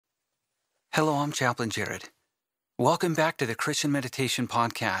Hello, I'm Chaplain Jared. Welcome back to the Christian Meditation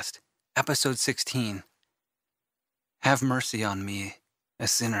Podcast, Episode 16. Have mercy on me, a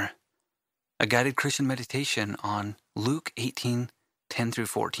sinner. A guided Christian meditation on Luke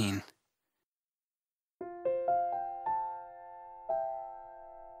 18:10-14.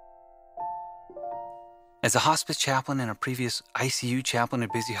 As a hospice chaplain and a previous ICU chaplain at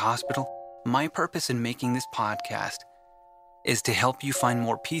a busy hospital, my purpose in making this podcast is to help you find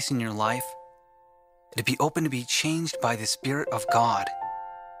more peace in your life, to be open to be changed by the Spirit of God.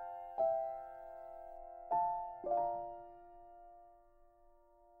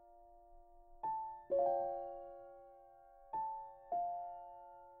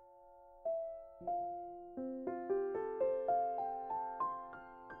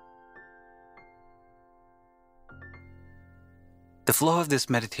 The flow of this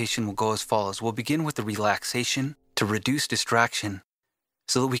meditation will go as follows. We'll begin with the relaxation to reduce distraction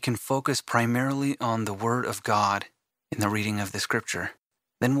so that we can focus primarily on the Word of God in the reading of the Scripture.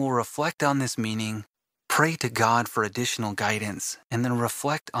 Then we'll reflect on this meaning, pray to God for additional guidance, and then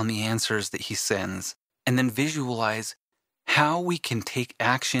reflect on the answers that He sends, and then visualize how we can take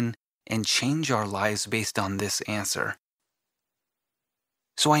action and change our lives based on this answer.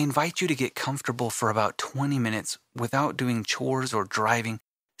 So I invite you to get comfortable for about 20 minutes without doing chores or driving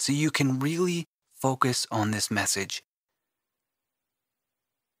so you can really focus on this message.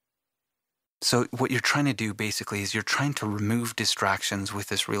 So what you're trying to do basically is you're trying to remove distractions with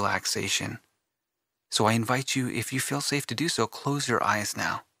this relaxation. So I invite you, if you feel safe to do so, close your eyes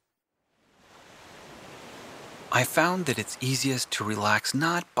now. I found that it's easiest to relax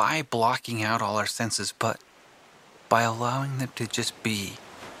not by blocking out all our senses, but by allowing them to just be.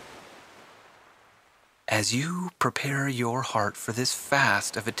 As you prepare your heart for this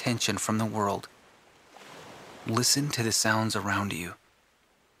fast of attention from the world, listen to the sounds around you.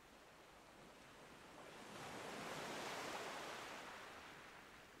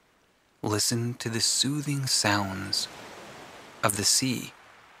 Listen to the soothing sounds of the sea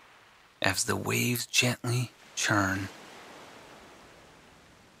as the waves gently churn.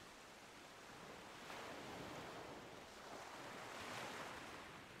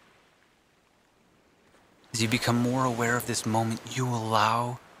 As you become more aware of this moment, you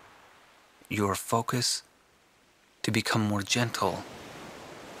allow your focus to become more gentle.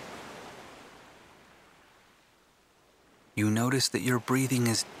 You notice that your breathing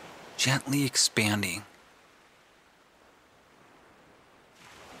is gently expanding.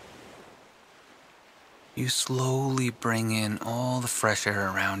 You slowly bring in all the fresh air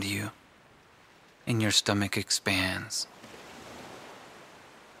around you, and your stomach expands.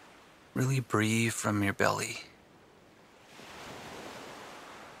 Really breathe from your belly.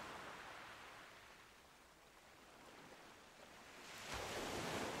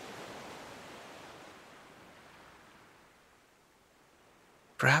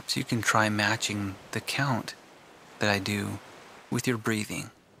 Perhaps you can try matching the count that I do with your breathing.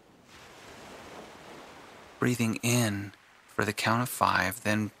 Breathing in for the count of 5,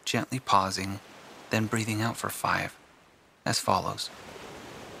 then gently pausing, then breathing out for 5, as follows.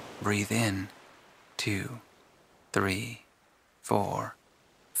 Breathe in, 2, 3, 4,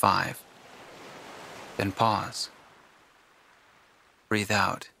 5. Then pause. Breathe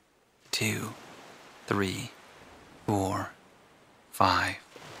out, 2, 3, 4, 5.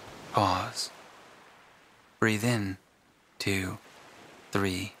 Pause. Breathe in, 2,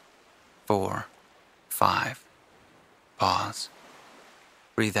 3, 4, 5. Pause.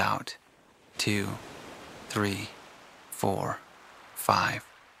 Breathe out, 2, 3, 4, 5.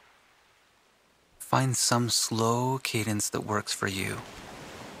 Find some slow cadence that works for you.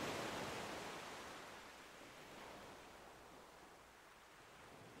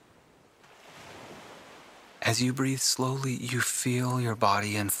 As you breathe slowly, you feel your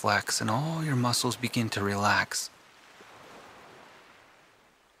body inflex and all your muscles begin to relax.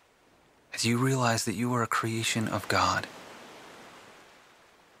 As you realize that you are a creation of God.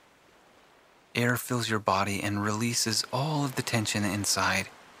 Air fills your body and releases all of the tension inside,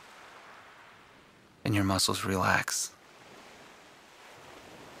 and your muscles relax.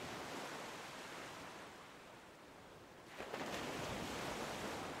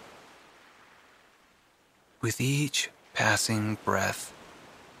 With each passing breath,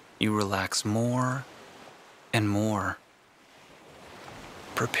 you relax more and more,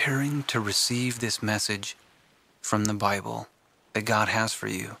 preparing to receive this message from the Bible that God has for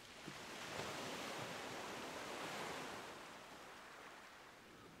you.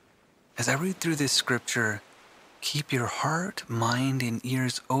 As I read through this scripture, keep your heart, mind, and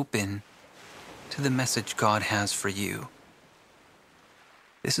ears open to the message God has for you.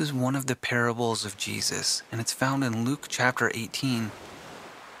 This is one of the parables of Jesus, and it's found in Luke chapter 18,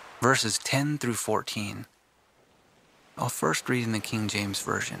 verses 10 through 14. I'll first read in the King James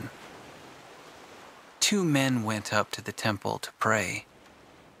Version. 2 men went up to the temple to pray,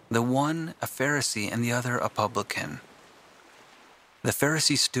 the one a Pharisee and the other a publican. The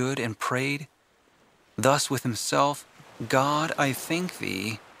Pharisee stood and prayed thus with himself, God, I thank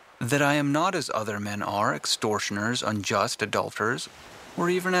thee that I am not as other men are, extortioners, unjust, adulterers, or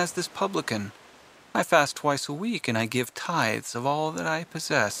even as this publican. I fast twice a week, and I give tithes of all that I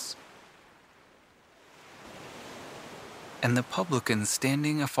possess. And the publican,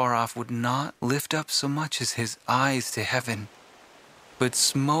 standing afar off, would not lift up so much as his eyes to heaven, but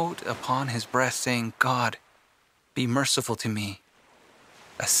smote upon his breast, saying, God, be merciful to me,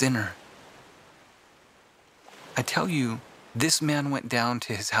 a sinner. I tell you, this man went down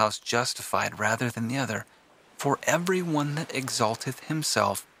to his house justified rather than the other. For every one that exalteth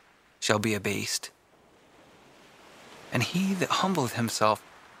himself shall be abased, and he that humbleth himself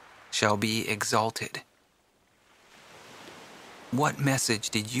shall be exalted. What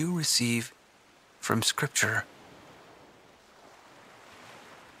message did you receive from Scripture?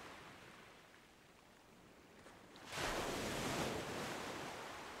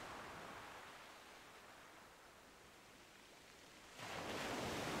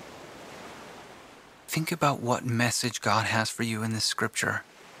 Think about what message God has for you in this Scripture.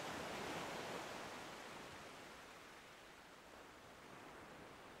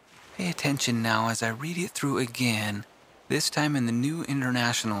 Pay attention now as I read it through again, this time in the New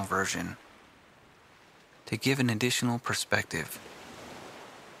International Version, to give an additional perspective.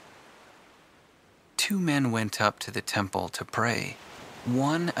 2 men went up to the temple to pray,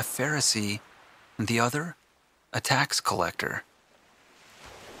 one a Pharisee and the other a tax collector.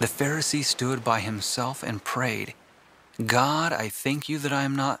 The Pharisee stood by himself and prayed, God, I thank you that I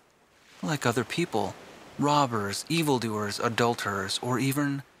am not like other people, robbers, evildoers, adulterers, or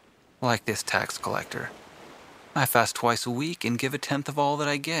even like this tax collector. I fast twice a week and give 1/10 of all that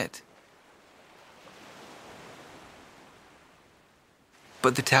I get.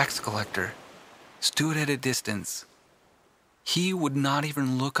 But the tax collector stood at a distance. He would not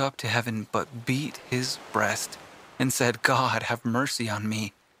even look up to heaven, but beat his breast and said, God, have mercy on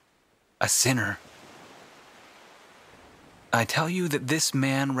me, a sinner. I tell you that this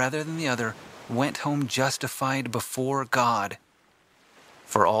man, rather than the other, went home justified before God.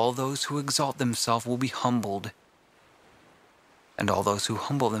 For all those who exalt themselves will be humbled, and all those who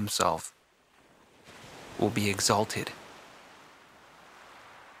humble themselves will be exalted.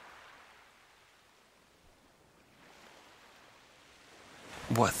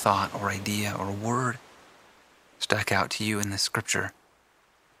 What thought or idea or word stuck out to you in this Scripture?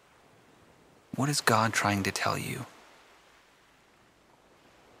 What is God trying to tell you?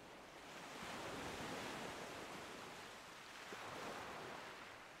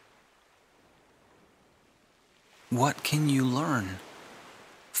 What can you learn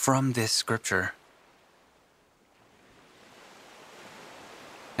from this Scripture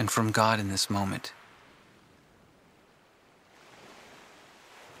and from God in this moment?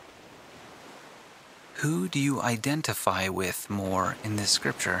 Who do you identify with more in this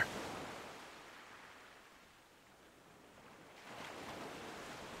Scripture?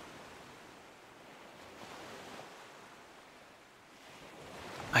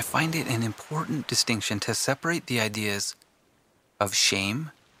 I find it an important distinction to separate the ideas of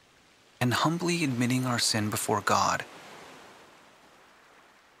shame and humbly admitting our sin before God.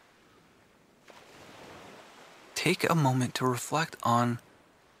 Take a moment to reflect on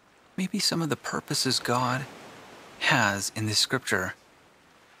maybe some of the purposes God has in this Scripture.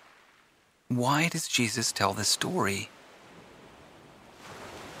 Why does Jesus tell this story?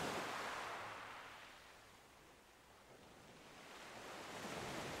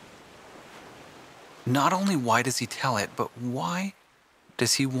 Not only why does he tell it, but why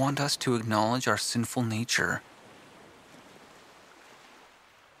does he want us to acknowledge our sinful nature?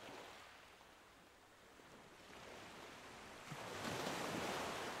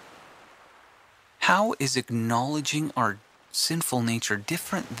 How is acknowledging our sinful nature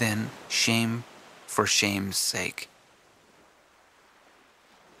different than shame for shame's sake?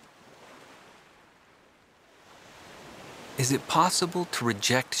 Is it possible to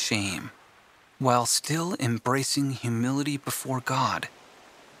reject shame while still embracing humility before God?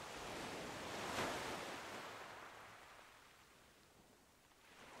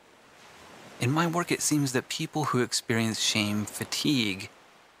 In my work, it seems that people who experience shame fatigue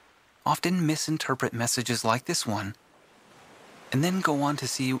often misinterpret messages like this one, and then go on to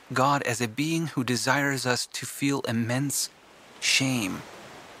see God as a being who desires us to feel immense shame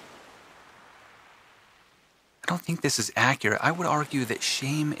don't think this is accurate. I would argue that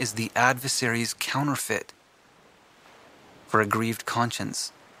shame is the adversary's counterfeit for a grieved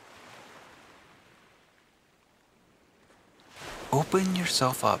conscience. Open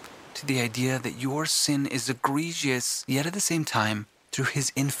yourself up to the idea that your sin is egregious, yet at the same time, through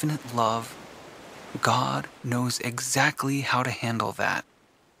His infinite love, God knows exactly how to handle that.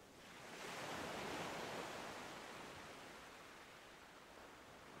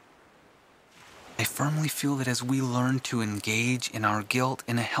 I firmly feel that as we learn to engage in our guilt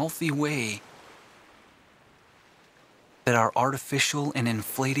in a healthy way, that our artificial and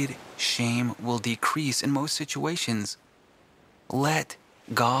inflated shame will decrease in most situations. Let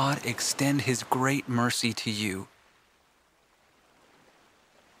God extend His great mercy to you.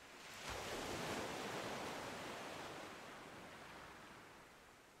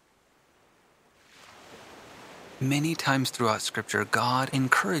 Many times throughout Scripture, God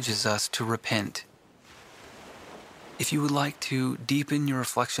encourages us to repent. If you would like to deepen your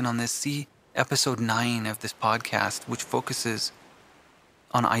reflection on this, see episode 9 of this podcast, which focuses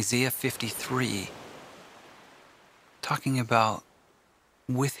on Isaiah 53, talking about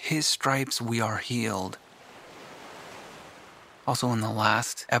with His stripes we are healed. Also in the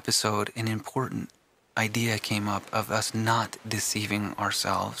last episode, an important idea came up of us not deceiving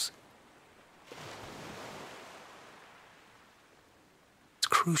ourselves.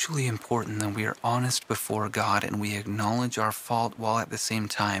 Crucially important that we are honest before God and we acknowledge our fault while at the same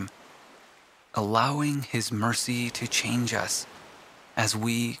time allowing His mercy to change us as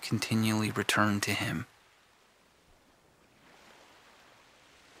we continually return to Him.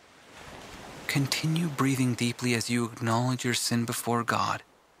 Continue breathing deeply as you acknowledge your sin before God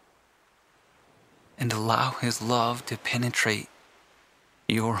and allow His love to penetrate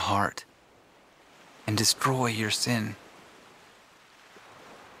your heart and destroy your sin.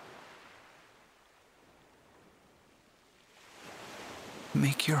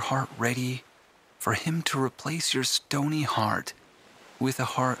 Make your heart ready for Him to replace your stony heart with a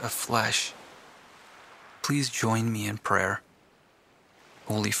heart of flesh. Please join me in prayer.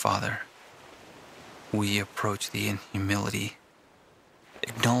 Holy Father, we approach Thee in humility,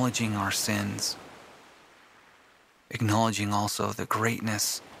 acknowledging our sins, acknowledging also the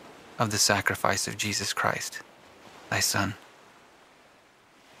greatness of the sacrifice of Jesus Christ, Thy Son.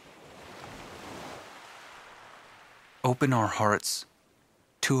 Open our hearts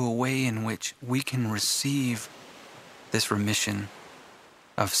to a way in which we can receive this remission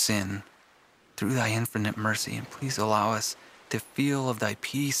of sin through Thy infinite mercy. And please allow us to feel of Thy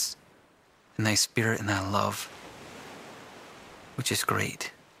peace and Thy Spirit and Thy love, which is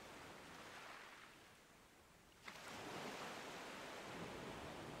great.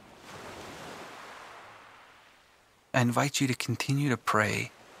 I invite you to continue to pray.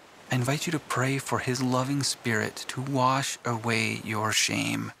 I invite you to pray for His loving Spirit to wash away your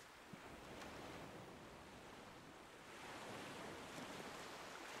shame.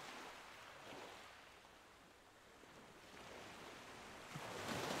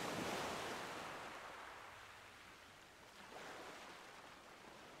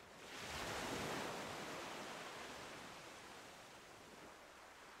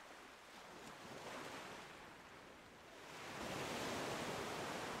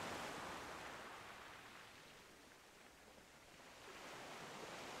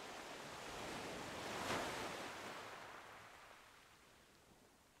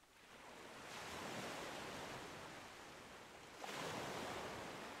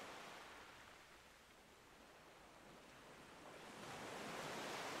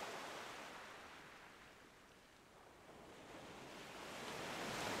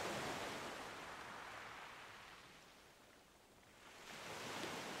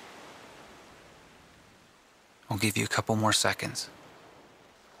 I'll give you a couple more seconds.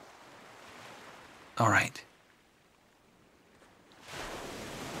 All right.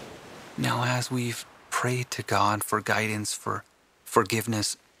 Now, as we've prayed to God for guidance, for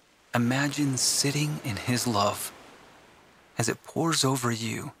forgiveness, imagine sitting in His love as it pours over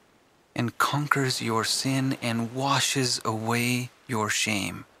you and conquers your sin and washes away your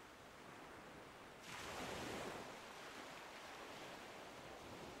shame.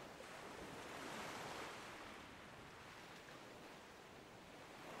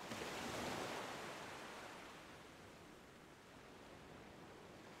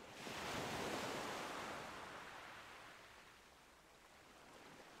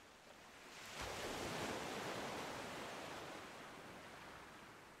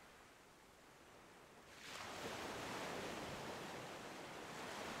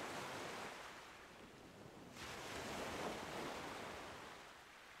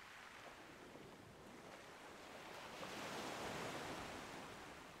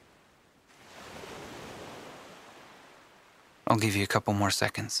 I'll give you a couple more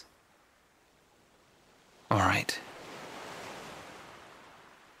seconds. All right.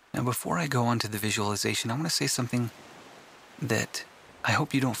 Now, before I go on to the visualization, I want to say something that I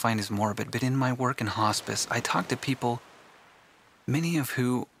hope you don't find as morbid, but in my work in hospice, I talk to people, many of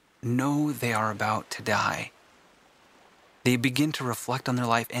who know they are about to die. They begin to reflect on their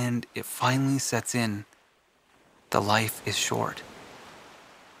life, and it finally sets in. The life is short.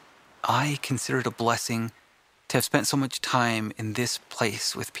 I consider it a blessing to have spent so much time in this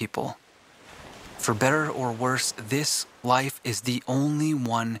place with people. For better or worse, this life is the only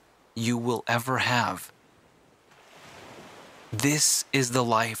one you will ever have. This is the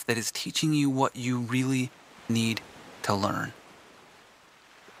life that is teaching you what you really need to learn,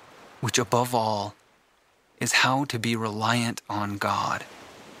 which above all is how to be reliant on God.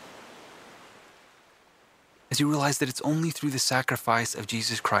 As you realize that it's only through the sacrifice of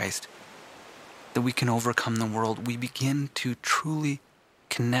Jesus Christ that we can overcome the world, we begin to truly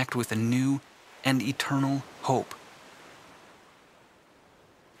connect with a new and eternal hope.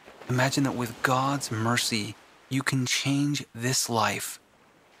 Imagine that with God's mercy, you can change this life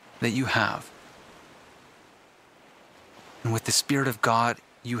that you have. And with the Spirit of God,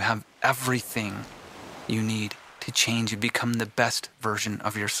 you have everything you need to change and become the best version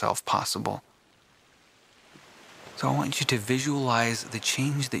of yourself possible. So I want you to visualize the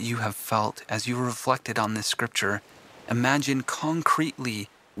change that you have felt as you reflected on this scripture. Imagine concretely,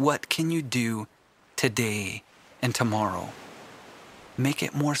 what can you do today and tomorrow? Make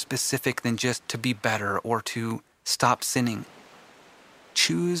it more specific than just to be better or to stop sinning.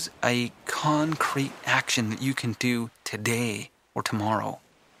 Choose a concrete action that you can do today or tomorrow.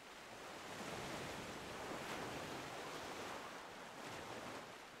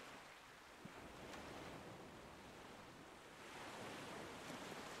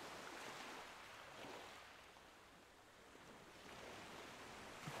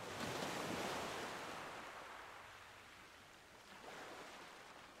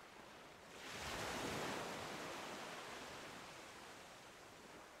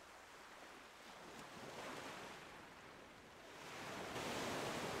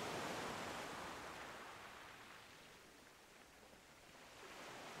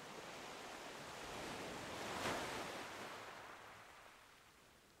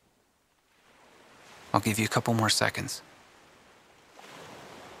 I'll give you a couple more seconds.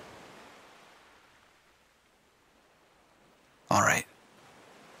 All right.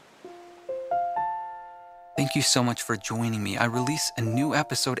 Thank you so much for joining me. I release a new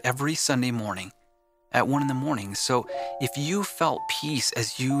episode every Sunday morning at 1 a.m. So if you felt peace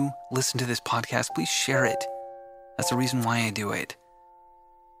as you listen to this podcast, please share it. That's the reason why I do it.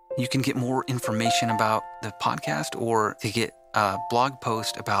 You can get more information about the podcast or to get a blog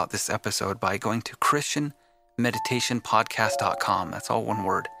post about this episode by going to christianmeditationpodcast.com. That's all one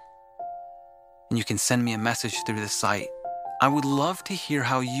word. And you can send me a message through the site. I would love to hear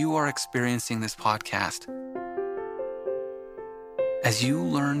how you are experiencing this podcast. As you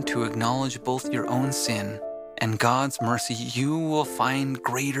learn to acknowledge both your own sin and God's mercy, you will find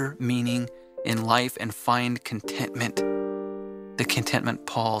greater meaning in life and find contentment. The contentment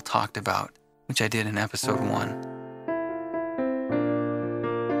Paul talked about, which I did in episode 1.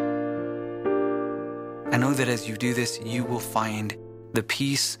 I know that as you do this, you will find the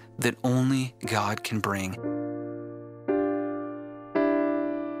peace that only God can bring.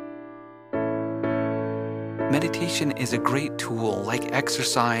 Meditation is a great tool, like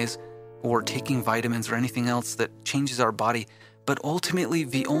exercise or taking vitamins or anything else that changes our body, but ultimately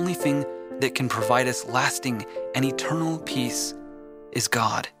the only thing that can provide us lasting and eternal peace is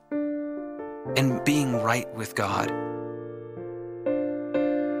God and being right with God.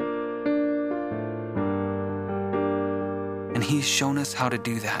 And He's shown us how to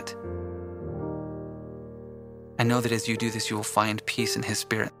do that. I know that as you do this, you will find peace in His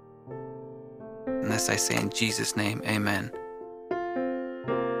Spirit. And this I say in Jesus' name, amen.